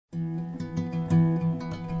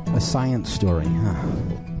science story, huh?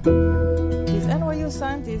 These NYU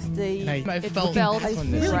scientists, I felt right.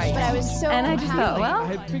 But I was so And I just thought, well, I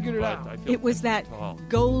had figured it out. It was that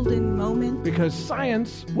golden moment. Because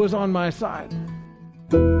science was on my side.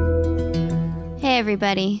 Hey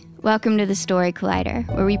everybody, welcome to the Story Collider,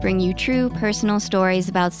 where we bring you true personal stories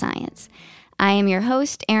about science. I am your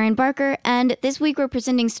host, Erin Barker, and this week we're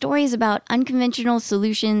presenting stories about unconventional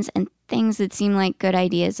solutions and things that seem like good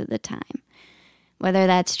ideas at the time. Whether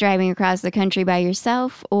that's driving across the country by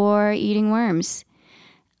yourself or eating worms.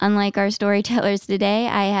 Unlike our storytellers today,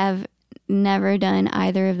 I have never done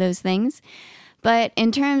either of those things. But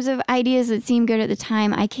in terms of ideas that seem good at the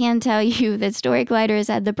time, I can tell you that Story Collider has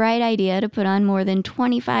had the bright idea to put on more than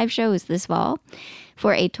 25 shows this fall,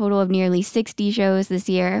 for a total of nearly 60 shows this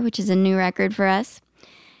year, which is a new record for us.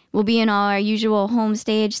 We'll be in all our usual home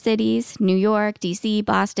stage cities: New York, DC,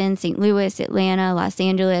 Boston, St. Louis, Atlanta, Los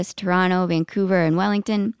Angeles, Toronto, Vancouver, and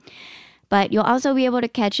Wellington. But you'll also be able to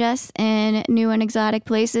catch us in new and exotic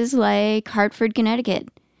places like Hartford, Connecticut,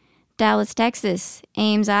 Dallas, Texas,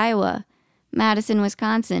 Ames, Iowa, Madison,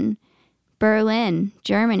 Wisconsin, Berlin,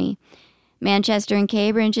 Germany, Manchester and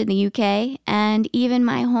Cambridge in the UK, and even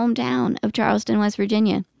my hometown of Charleston, West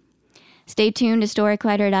Virginia. Stay tuned to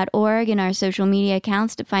storycollider.org and our social media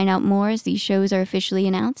accounts to find out more as these shows are officially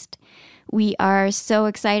announced. We are so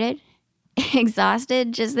excited,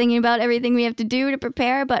 exhausted, just thinking about everything we have to do to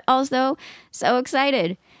prepare, but also so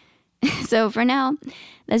excited. So for now,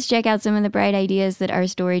 let's check out some of the bright ideas that our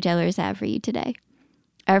storytellers have for you today.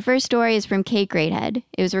 Our first story is from Kate Greathead.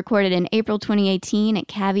 It was recorded in April 2018 at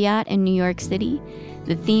Caveat in New York City.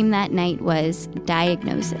 The theme that night was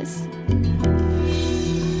diagnosis.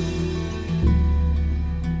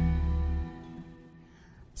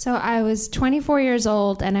 So I was 24 years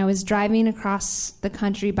old, and I was driving across the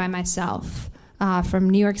country by myself from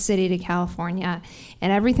New York City to California,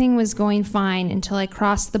 and everything was going fine until I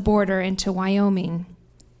crossed the border into Wyoming.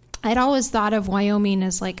 I'd always thought of Wyoming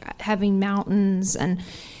as like having mountains and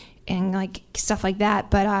like stuff like that,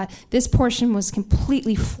 but this portion was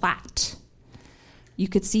completely flat. You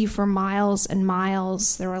could see for miles and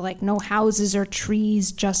miles. There were like no houses or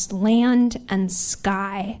trees, just land and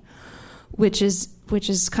sky, which is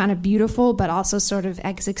kind of beautiful, but also sort of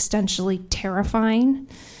existentially terrifying.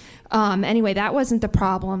 Anyway, that wasn't the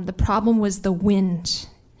problem. The problem was the wind.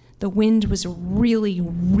 The wind was really,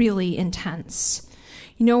 really intense.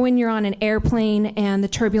 You know when you're on an airplane and the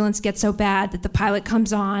turbulence gets so bad that the pilot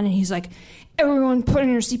comes on and he's like, everyone put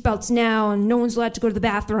on your seatbelts now and no one's allowed to go to the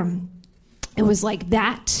bathroom. It was like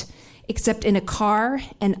that, except in a car,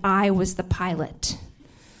 and I was the pilot.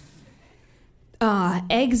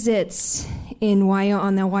 Exits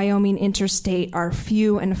on the Wyoming interstate are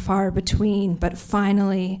few and far between, but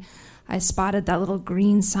finally I spotted that little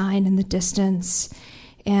green sign in the distance.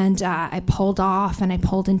 And I pulled off, and I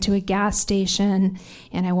pulled into a gas station,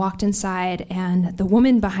 and I walked inside, and the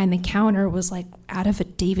woman behind the counter was like out of a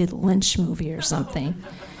David Lynch movie or something.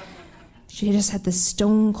 She just had this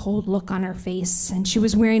stone-cold look on her face, and she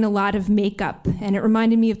was wearing a lot of makeup, and it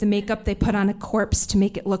reminded me of the makeup they put on a corpse to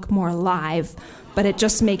make it look more alive, but it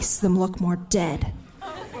just makes them look more dead.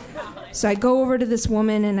 So I go over to this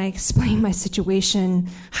woman and I explain my situation.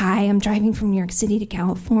 Hi, I'm driving from New York City to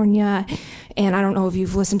California, and I don't know if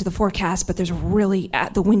you've listened to the forecast, but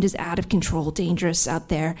the wind is out of control, dangerous out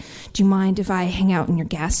there. Do you mind if I hang out in your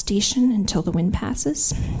gas station until the wind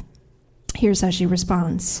passes? Here's how she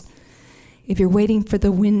responds. If you're waiting for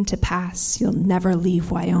the wind to pass, you'll never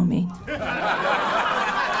leave Wyoming.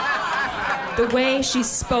 The way she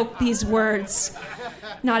spoke these words,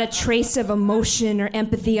 not a trace of emotion or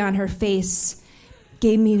empathy on her face,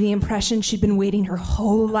 gave me the impression she'd been waiting her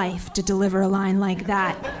whole life to deliver a line like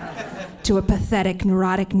that to a pathetic,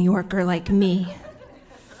 neurotic New Yorker like me.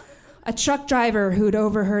 A truck driver who'd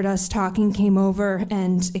overheard us talking came over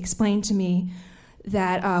and explained to me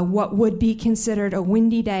that what would be considered a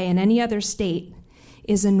windy day in any other state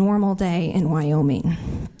is a normal day in Wyoming.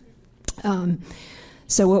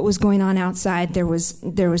 So what was going on outside, there was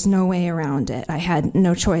no way around it. I had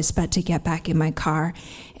no choice but to get back in my car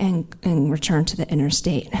and return to the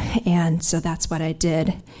interstate. And so that's what I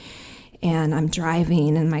did. And I'm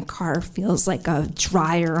driving, and my car feels like a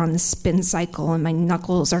dryer on the spin cycle, and my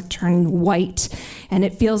knuckles are turning white. And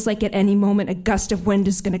it feels like at any moment a gust of wind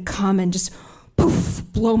is going to come and just poof,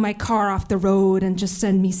 blow my car off the road and just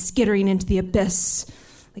send me skittering into the abyss,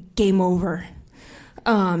 like game over.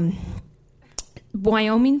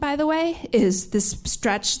 Wyoming, by the way, is this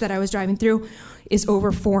stretch that I was driving through is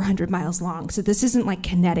over 400 miles long. So this isn't like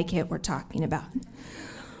Connecticut we're talking about.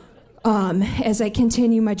 As I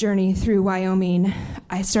continue my journey through Wyoming,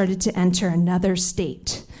 I started to enter another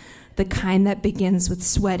state the kind that begins with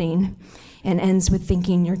sweating and ends with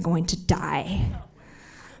thinking you're going to die.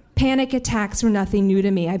 Panic attacks were nothing new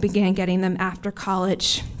to me. I began getting them after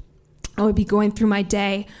college. I would be going through my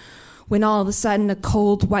day when all of a sudden a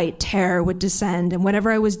cold white terror would descend, and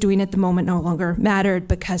whatever I was doing at the moment no longer mattered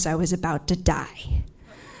because I was about to die.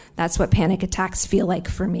 That's what panic attacks feel like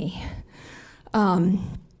for me.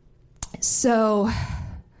 So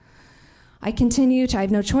I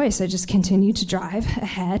have no choice. I just continue to drive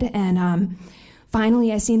ahead, and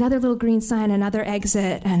finally I see another little green sign, another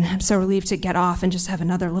exit, and I'm so relieved to get off and just have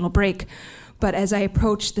another little break. But as I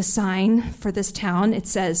approach the sign for this town, it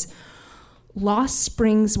says, Lost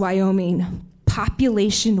Springs, Wyoming,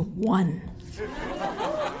 population 1.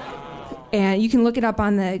 And you can look it up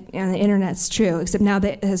on the internet. It's true, except now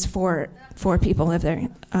that it has four people live there,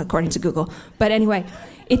 according to Google. But anyway,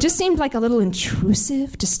 it just seemed like a little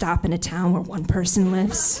intrusive to stop in a town where one person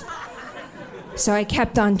lives. So I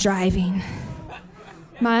kept on driving.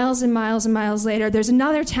 Miles and miles and miles later, there's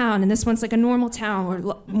another town, and this one's like a normal town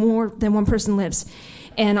where more than one person lives.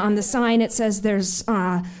 And on the sign it says there's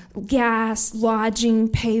gas, lodging,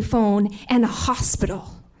 payphone, and a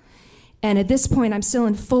hospital. And at this point, I'm still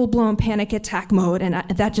in full-blown panic attack mode, and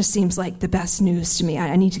that just seems like the best news to me.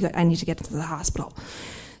 I need to get to the hospital.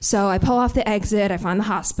 So I pull off the exit, I find the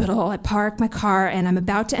hospital, I park my car, and I'm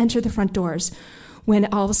about to enter the front doors when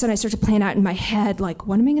all of a sudden I start to plan out in my head, like,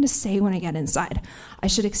 what am I going to say when I get inside? I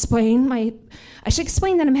should explain that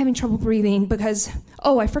I'm having trouble breathing because,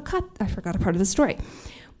 I forgot a part of the story.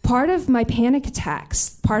 Part of my panic attacks,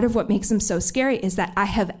 part of what makes them so scary is that I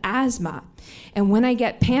have asthma. And when I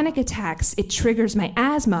get panic attacks, it triggers my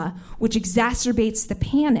asthma, which exacerbates the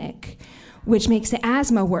panic, which makes the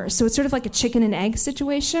asthma worse. So it's sort of like a chicken and egg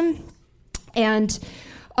situation. And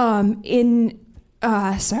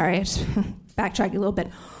backtrack a little bit.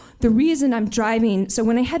 The reason I'm driving, so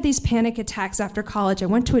when I had these panic attacks after college, I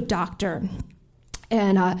went to a doctor.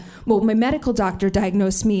 And, my medical doctor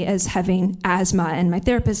diagnosed me as having asthma, and my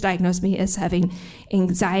therapist diagnosed me as having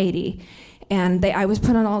anxiety. And I was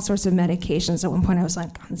put on all sorts of medications. At one point, I was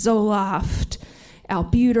like on Zoloft,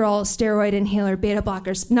 albuterol, steroid inhaler, beta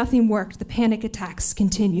blockers. Nothing worked. The panic attacks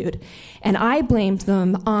continued. And I blamed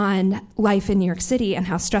them on life in New York City and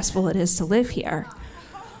how stressful it is to live here.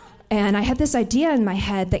 And I had this idea in my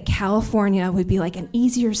head that California would be like an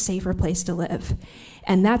easier, safer place to live.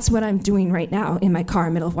 And that's what I'm doing right now in my car in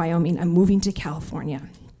the middle of Wyoming. I'm moving to California.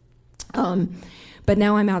 But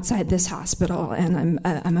now I'm outside this hospital, and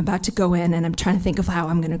I'm about to go in, and I'm trying to think of how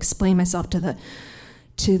I'm going to explain myself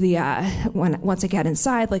once I get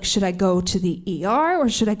inside. Like, should I go to the ER or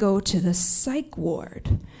should I go to the psych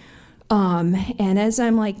ward? And as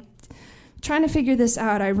I'm like trying to figure this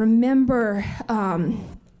out, I remember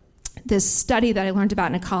this study that I learned about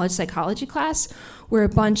in a college psychology class where a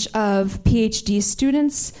bunch of PhD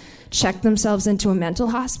students checked themselves into a mental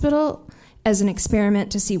hospital as an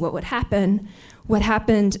experiment to see what would happen. What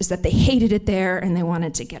happened is that they hated it there and they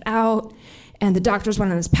wanted to get out. And the doctors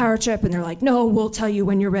went on this power trip and they're like, no, we'll tell you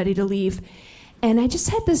when you're ready to leave. And I just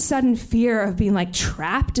had this sudden fear of being like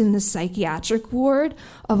trapped in the psychiatric ward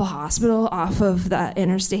of a hospital off of the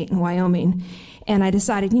interstate in Wyoming. And I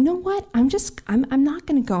decided, you know what? I'm not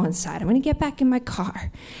going to go inside. I'm going to get back in my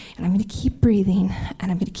car, and I'm going to keep breathing,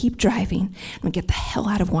 and I'm going to keep driving. I'm going to get the hell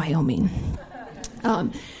out of Wyoming.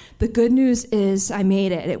 The good news is I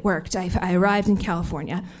made it. It worked. I arrived in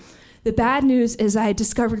California. The bad news is I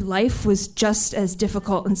discovered life was just as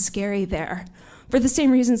difficult and scary there for the same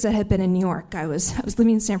reasons that had been in New York. I was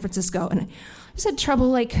living in San Francisco, and I just had trouble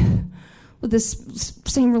like with this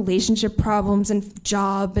same relationship problems and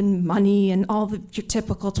job and money and all your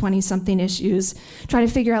typical 20-something issues, trying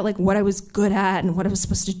to figure out like what I was good at and what I was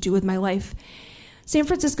supposed to do with my life. San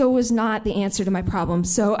Francisco was not the answer to my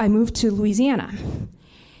problems, so I moved to Louisiana.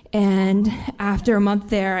 And after a month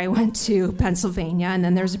there, I went to Pennsylvania, and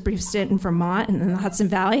then there was a brief stint in Vermont and then the Hudson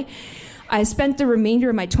Valley. I spent the remainder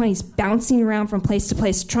of my 20s bouncing around from place to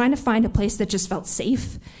place, trying to find a place that just felt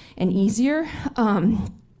safe and easier.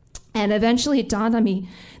 And eventually it dawned on me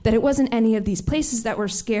that it wasn't any of these places that were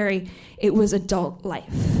scary, it was adult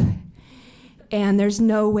life. And there's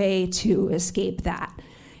no way to escape that.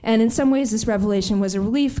 And in some ways this revelation was a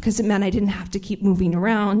relief because it meant I didn't have to keep moving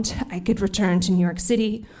around. I could return to New York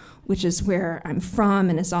City, which is where I'm from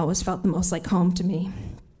and has always felt the most like home to me.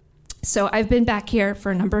 So I've been back here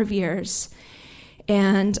for a number of years,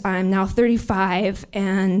 and I'm now 35,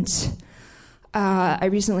 and I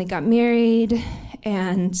recently got married,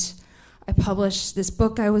 and I published this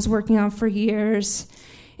book I was working on for years,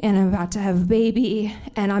 and I'm about to have a baby.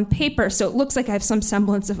 And on paper, so it looks like I have some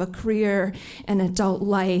semblance of a career and adult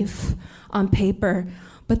life on paper,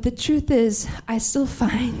 But the truth is, I still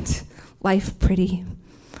find life pretty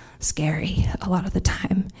scary a lot of the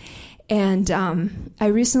time. And I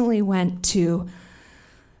recently went to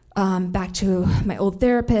back to my old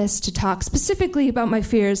therapist to talk specifically about my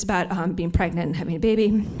fears about being pregnant and having a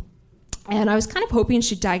baby. And I was kind of hoping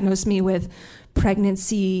she'd diagnose me with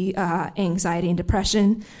pregnancy anxiety and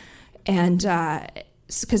depression, and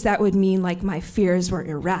because that would mean like my fears were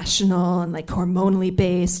irrational and like hormonally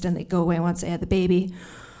based, and they go away once I had the baby.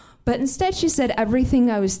 But instead, she said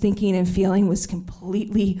everything I was thinking and feeling was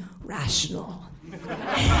completely rational,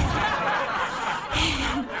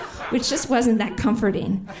 which just wasn't that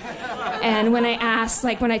comforting. And when I asked,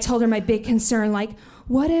 like when I told her my big concern, like,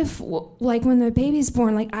 what if, like when the baby's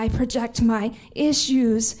born, like I project my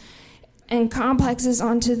issues and complexes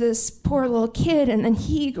onto this poor little kid, and then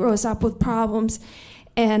he grows up with problems.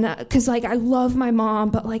 And because like I love my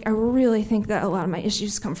mom, but like I really think that a lot of my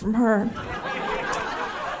issues come from her.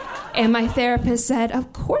 And my therapist said,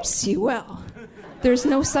 of course you will. There's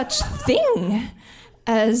no such thing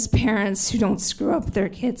as parents who don't screw up their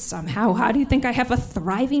kids somehow. How do you think I have a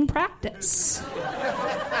thriving practice?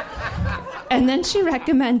 And then she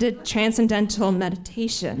recommended transcendental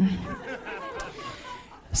meditation.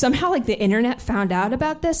 Somehow, like, the internet found out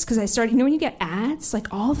about this because I started, when you get ads, like,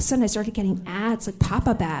 all of a sudden I started getting ads, like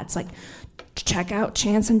pop-up ads, like, check out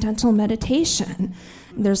transcendental meditation.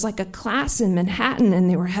 And there's, like, a class in Manhattan, and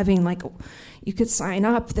they were having, like, you could sign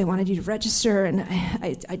up. They wanted you to register, and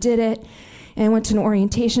I did it. And I went to an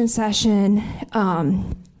orientation session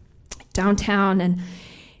downtown,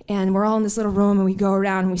 and we're all in this little room, and we go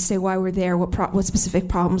around and we say why we're there, what specific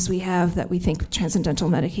problems we have that we think transcendental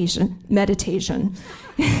meditation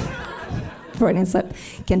Freudian slip,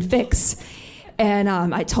 can fix. And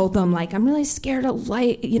I told them, like, I'm really scared of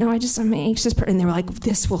light. I'm an anxious person. And they were like,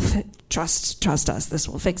 this will trust us. This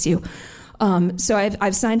will fix you. So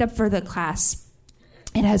I've signed up for the class.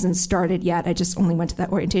 It hasn't started yet. I just only went to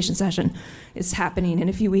that orientation session. It's happening in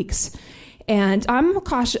a few weeks. And I'm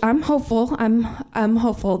cautious. I'm hopeful. I'm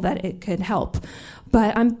hopeful that it could help.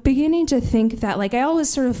 But I'm beginning to think that, like, I always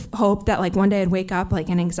sort of hope that, like, one day I'd wake up like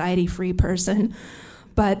an anxiety-free person.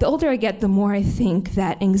 But the older I get, the more I think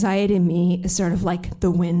that anxiety in me is sort of like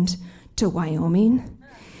the wind to Wyoming.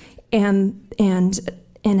 And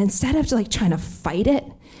instead of like trying to fight it,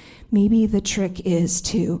 maybe the trick is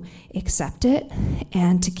to accept it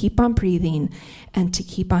and to keep on breathing and to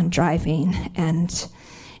keep on driving. And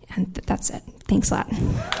that's it. Thanks a lot.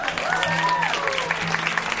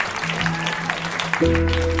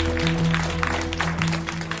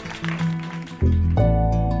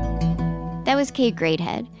 That was Kate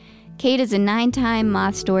Greathead. Kate is a 9-time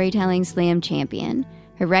Moth Storytelling Slam champion.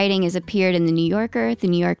 Her writing has appeared in The New Yorker, The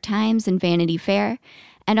New York Times, and Vanity Fair,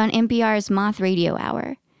 and on NPR's Moth Radio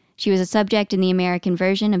Hour. She was a subject in the American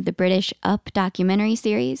version of the British Up documentary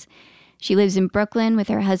series. She lives in Brooklyn with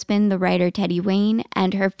her husband, the writer Teddy Wayne,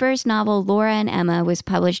 and her first novel, Laura and Emma, was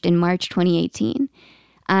published in March 2018.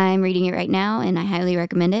 I'm reading it right now, and I highly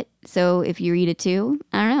recommend it. So if you read it too,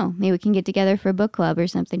 I don't know, maybe we can get together for a book club or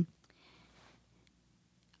something.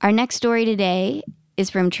 Our next story today is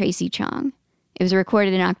from Tracy Chong. It was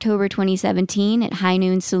recorded in October 2017 at High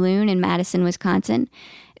Noon Saloon in Madison, Wisconsin.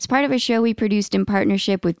 It's part of a show we produced in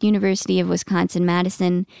partnership with University of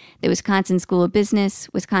Wisconsin-Madison, the Wisconsin School of Business,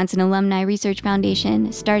 Wisconsin Alumni Research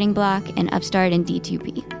Foundation, Starting Block, and Upstart and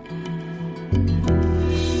D2P.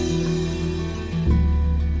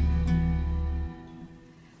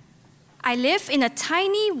 I live in a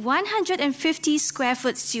tiny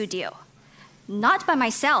 150-square-foot studio. Not by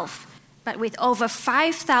myself, but with over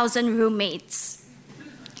 5,000 roommates.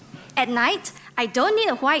 At night, I don't need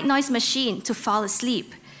a white noise machine to fall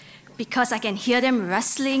asleep because I can hear them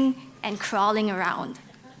rustling and crawling around.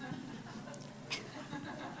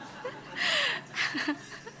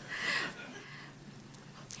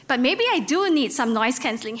 But maybe I do need some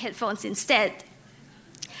noise-canceling headphones instead.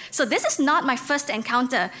 So this is not my first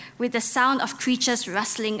encounter with the sound of creatures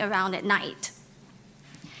rustling around at night.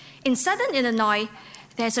 In southern Illinois,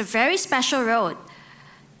 there's a very special road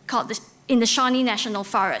in the Shawnee National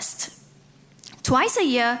Forest. Twice a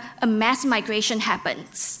year, a mass migration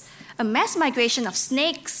happens. A mass migration of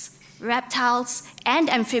snakes, reptiles, and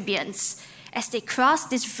amphibians as they cross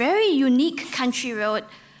this very unique country road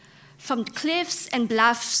from cliffs and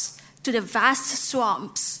bluffs to the vast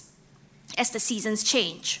swamps as the seasons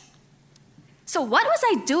change. So what was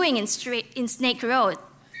I doing in Snake Road?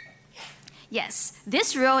 Yes,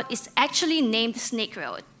 this road is actually named Snake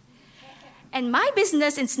Road. And my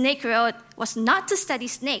business in Snake Road was not to study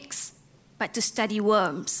snakes, but to study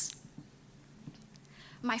worms.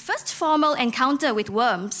 My first formal encounter with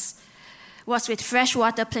worms was with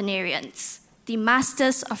freshwater planarians, the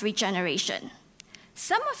masters of regeneration.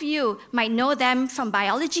 Some of you might know them from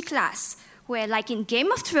biology class, where, like in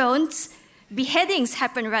Game of Thrones, beheadings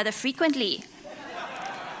happen rather frequently.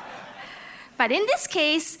 But in this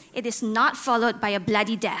case, it is not followed by a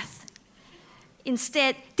bloody death.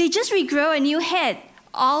 Instead, they just regrow a new head,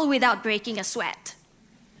 all without breaking a sweat.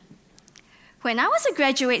 When I was a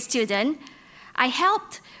graduate student, I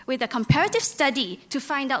helped with a comparative study to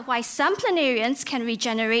find out why some planarians can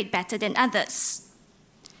regenerate better than others.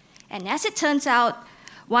 And as it turns out,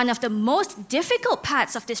 one of the most difficult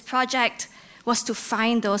parts of this project was to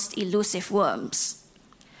find those elusive worms.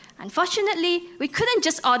 Unfortunately, we couldn't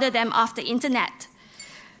just order them off the internet.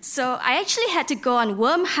 So I actually had to go on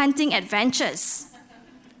worm hunting adventures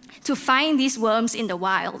to find these worms in the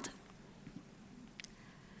wild.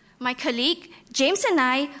 My colleague, James, and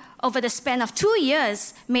I, over the span of 2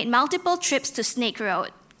 years, made multiple trips to Snake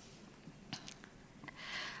Road.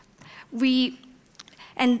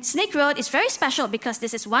 And Snake Road is very special because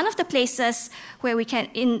this is one of the places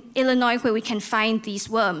in Illinois where we can find these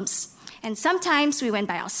worms. And sometimes we went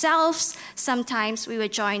by ourselves, sometimes we were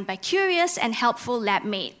joined by curious and helpful lab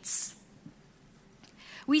mates.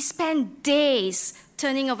 We spent days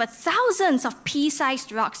turning over thousands of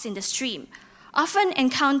pea-sized rocks in the stream, often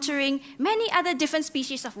encountering many other different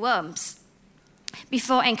species of worms,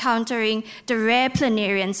 before encountering the rare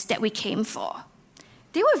planarians that we came for.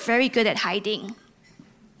 They were very good at hiding.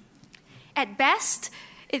 At best,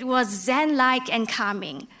 it was zen-like and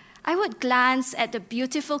calming. I would glance at the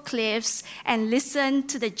beautiful cliffs and listen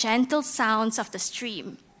to the gentle sounds of the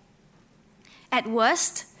stream. At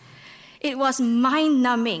worst, it was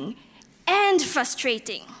mind-numbing and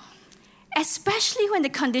frustrating, especially when the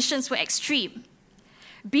conditions were extreme.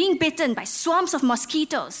 Being bitten by swarms of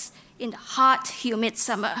mosquitoes in the hot, humid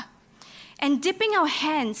summer, and dipping our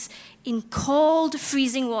hands in cold,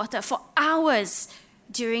 freezing water for hours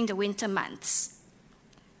during the winter months.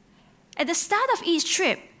 At the start of each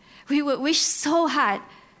trip, we would wish so hard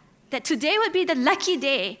that today would be the lucky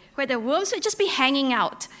day where the worms would just be hanging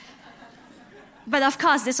out. But of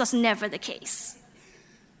course, this was never the case.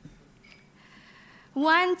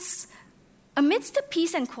 Once, amidst the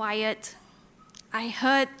peace and quiet, I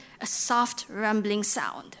heard a soft rumbling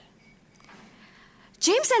sound.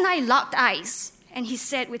 James and I locked eyes, and he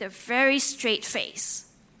said with a very straight face,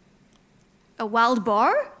 "A wild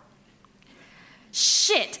boar?"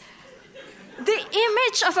 Shit! The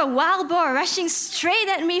image of a wild boar rushing straight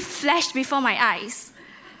at me flashed before my eyes.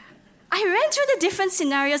 I ran through the different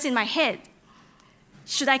scenarios in my head.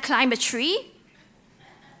 Should I climb a tree?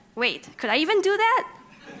 Wait, could I even do that?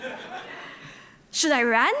 Should I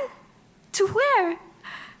run? To where?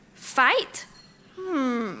 Fight?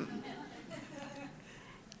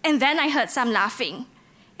 And then I heard Sam laughing,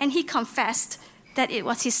 and he confessed that it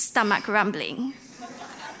was his stomach rumbling.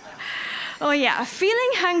 Oh yeah,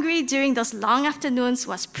 feeling hungry during those long afternoons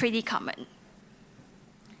was pretty common.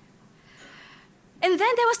 And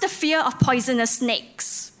then there was the fear of poisonous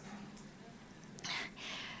snakes.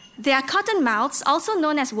 They are cottonmouths, also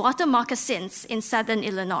known as water moccasins, in southern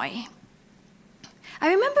Illinois. I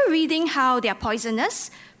remember reading how they are poisonous,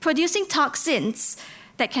 producing toxins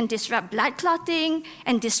that can disrupt blood clotting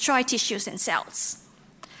and destroy tissues and cells.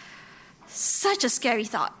 Such a scary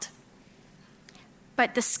thought.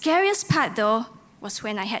 But the scariest part, though, was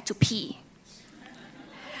when I had to pee.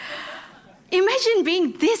 Imagine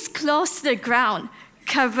being this close to the ground,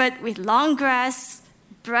 covered with long grass,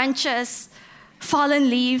 branches, fallen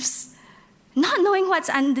leaves, not knowing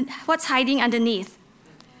what's hiding underneath,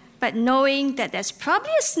 but knowing that there's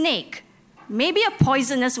probably a snake, maybe a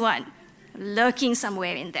poisonous one, lurking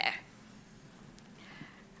somewhere in there.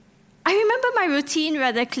 I remember my routine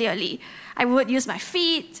rather clearly. I would use my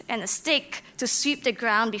feet and a stick to sweep the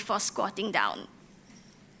ground before squatting down.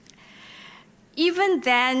 Even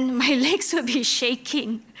then, my legs would be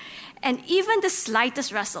shaking, and even the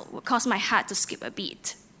slightest rustle would cause my heart to skip a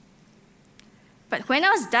beat. But when I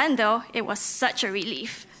was done, though, it was such a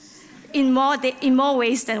relief, in more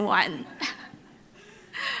ways than one.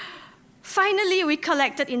 Finally, we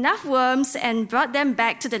collected enough worms and brought them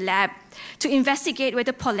back to the lab to investigate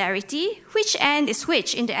whether polarity, which end is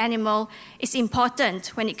which in the animal, is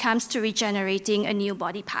important when it comes to regenerating a new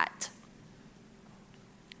body part.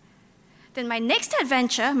 Then my next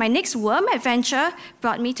worm adventure,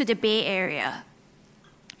 brought me to the Bay Area.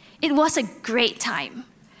 It was a great time.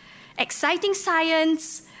 Exciting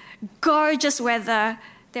science, gorgeous weather,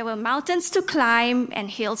 there were mountains to climb and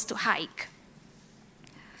hills to hike.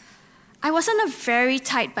 I was on a very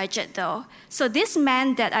tight budget though, so this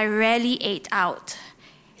meant that I rarely ate out.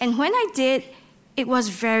 And when I did, it was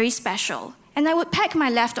very special, and I would pack my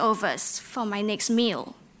leftovers for my next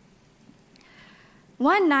meal.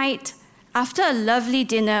 One night, after a lovely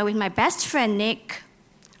dinner with my best friend Nick,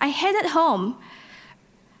 I headed home,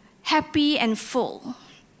 happy and full.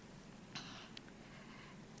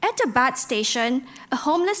 At the BART station, a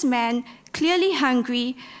homeless man, clearly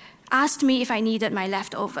hungry, asked me if I needed my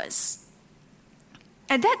leftovers.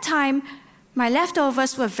 At that time, my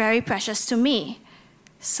leftovers were very precious to me,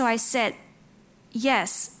 so I said,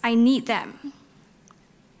 yes, I need them.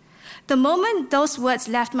 The moment those words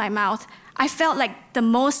left my mouth, I felt like the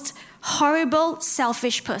most horrible,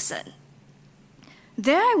 selfish person.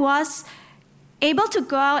 There I was, able to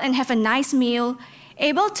go out and have a nice meal,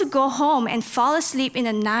 able to go home and fall asleep in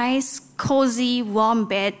a nice, cozy, warm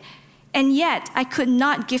bed, and yet I could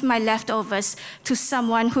not give my leftovers to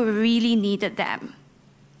someone who really needed them.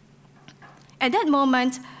 At that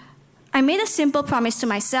moment, I made a simple promise to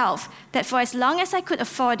myself that for as long as I could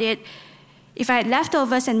afford it, if I had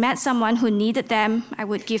leftovers and met someone who needed them, I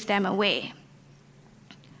would give them away.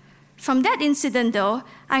 From that incident, though,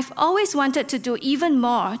 I've always wanted to do even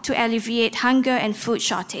more to alleviate hunger and food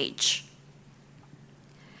shortage.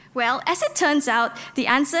 Well, as it turns out, the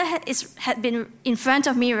answer had been in front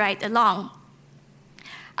of me right along.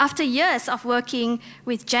 After years of working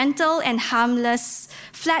with gentle and harmless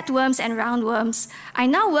flatworms and roundworms, I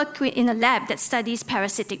now work in a lab that studies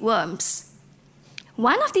parasitic worms.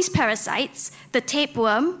 One of these parasites, the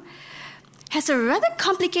tapeworm, has a rather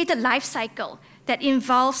complicated life cycle that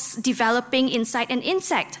involves developing inside an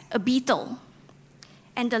insect, a beetle.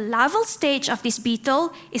 And the larval stage of this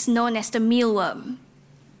beetle is known as the mealworm.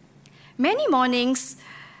 Many mornings,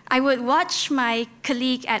 I would watch my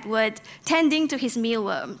colleague Edward tending to his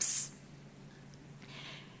mealworms.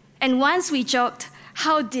 And once we joked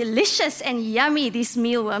how delicious and yummy these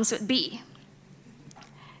mealworms would be.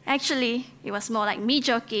 Actually, it was more like me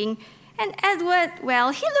joking, and Edward,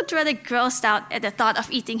 well, he looked rather grossed out at the thought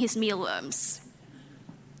of eating his mealworms.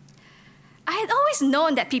 I had always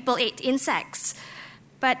known that people ate insects,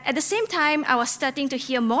 but at the same time, I was starting to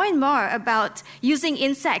hear more and more about using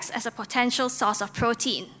insects as a potential source of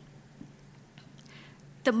protein.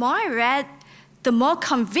 The more I read, the more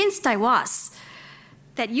convinced I was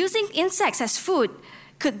that using insects as food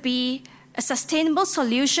could be a sustainable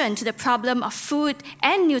solution to the problem of food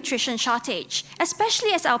and nutrition shortage,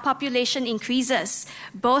 especially as our population increases,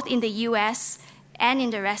 both in the US and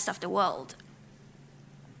in the rest of the world.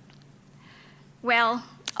 Well,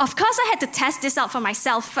 of course I had to test this out for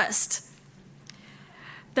myself first.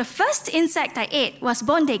 The first insect I ate was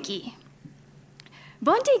bondegi.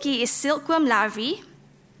 Bondegi is silkworm larvae.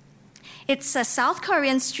 It's a South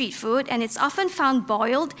Korean street food, and it's often found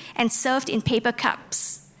boiled and served in paper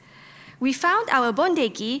cups. We found our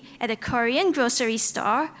bondegi at a Korean grocery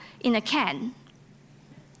store in a can.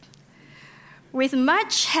 With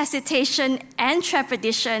much hesitation and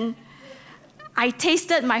trepidation, I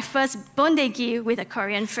tasted my first bondegi with a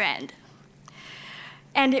Korean friend.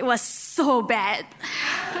 And it was so bad.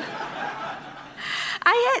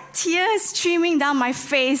 I had tears streaming down my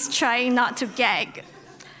face trying not to gag.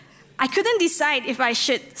 I couldn't decide if I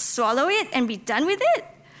should swallow it and be done with it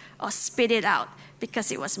or spit it out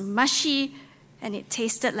because it was mushy and it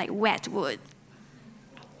tasted like wet wood.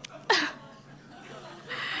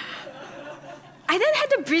 I then had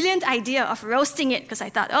the brilliant idea of roasting it because I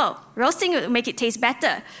thought, roasting it would make it taste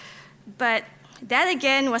better. But that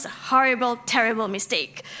again was a horrible, terrible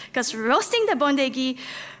mistake because roasting the bondegi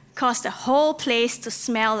caused the whole place to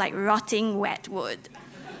smell like rotting wet wood.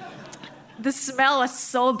 The smell was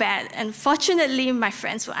so bad, and fortunately, my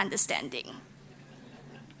friends were understanding.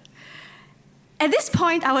 At this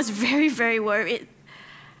point, I was very, very worried.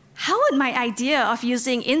 How would my idea of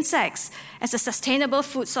using insects as a sustainable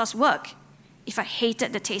food source work if I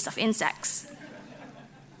hated the taste of insects?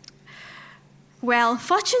 Well,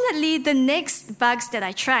 fortunately, the next bugs that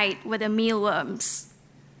I tried were the mealworms.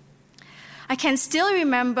 I can still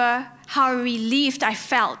remember how relieved I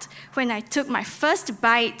felt when I took my first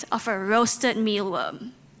bite of a roasted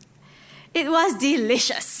mealworm. It was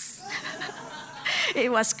delicious.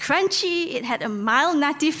 It was crunchy, it had a mild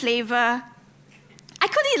nutty flavor. I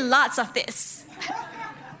could eat lots of this.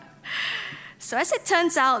 So as it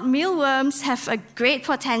turns out, mealworms have a great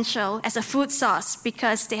potential as a food source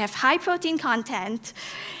because they have high protein content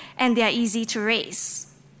and they are easy to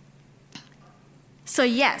raise. So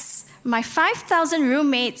yes, my 5,000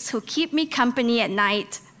 roommates who keep me company at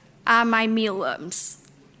night are my mealworms.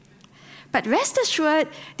 But rest assured,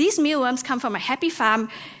 these mealworms come from a happy farm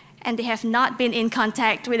and they have not been in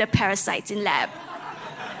contact with the parasites in lab.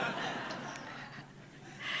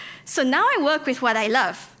 So now I work with what I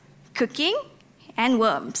love, cooking and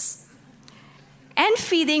worms. And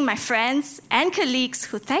feeding my friends and colleagues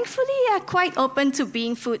who thankfully are quite open to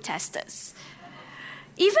being food testers.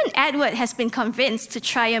 Even Edward has been convinced to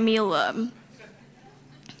try a mealworm.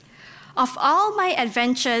 Of all my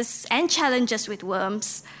adventures and challenges with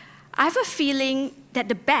worms, I have a feeling that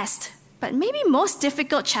the best, but maybe most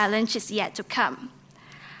difficult challenge is yet to come.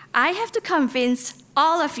 I have to convince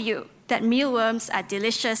all of you that mealworms are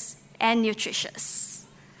delicious and nutritious.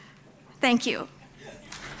 Thank you.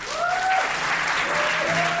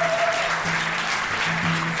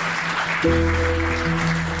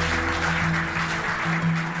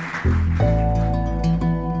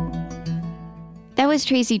 That was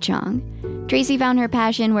Tracy Chong. Tracy found her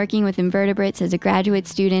passion working with invertebrates as a graduate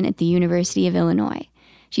student at the University of Illinois.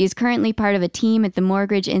 She is currently part of a team at the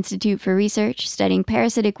Morgridge Institute for Research studying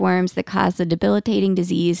parasitic worms that cause the debilitating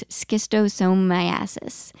disease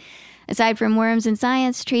schistosomiasis. Aside from worms and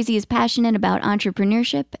science, Tracy is passionate about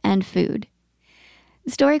entrepreneurship and food.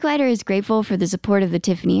 The Story Collider is grateful for the support of the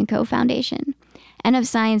Tiffany & Co. Foundation and of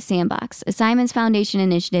Science Sandbox, a Simons Foundation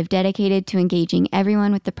initiative dedicated to engaging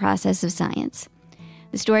everyone with the process of science.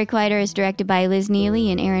 The Story Collider is directed by Liz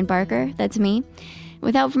Neely and Aaron Barker, that's me,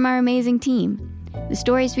 with help from our amazing team. The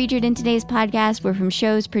stories featured in today's podcast were from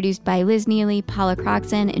shows produced by Liz Neely, Paula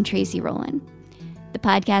Croxon, and Tracy Rowland. The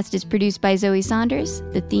podcast is produced by Zoe Saunders.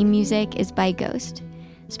 The theme music is by Ghost.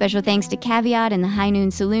 Special thanks to Caveat and the High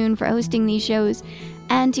Noon Saloon for hosting these shows,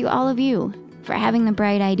 and to all of you for having the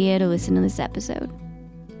bright idea to listen to this episode.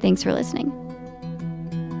 Thanks for listening.